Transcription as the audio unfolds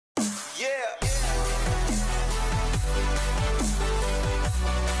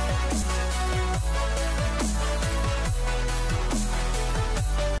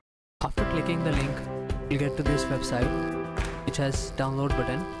clicking the link, you'll get to this website which has download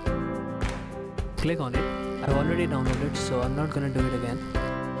button. Click on it. I've already downloaded, so I'm not gonna do it again.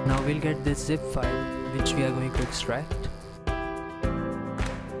 Now we'll get this zip file which we are going to extract.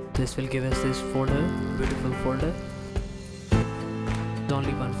 This will give us this folder, beautiful folder. It's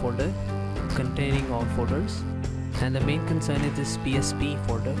only one folder containing all folders, and the main concern is this PSP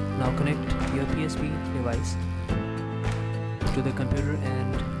folder. Now connect your PSP device to the computer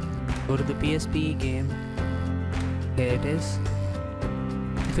and go to the PSP game. Here it is.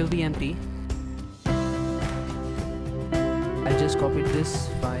 It will be empty. I just copied this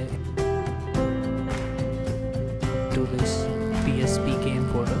file to this PSP game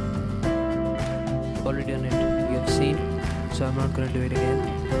folder. Already done it, you have seen, so I'm not going to do it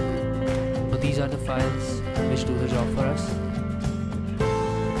again. So these are the files which do the job for us.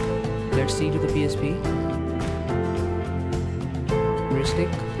 Let's see to the PSP. Right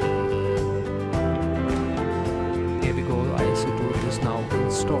stick.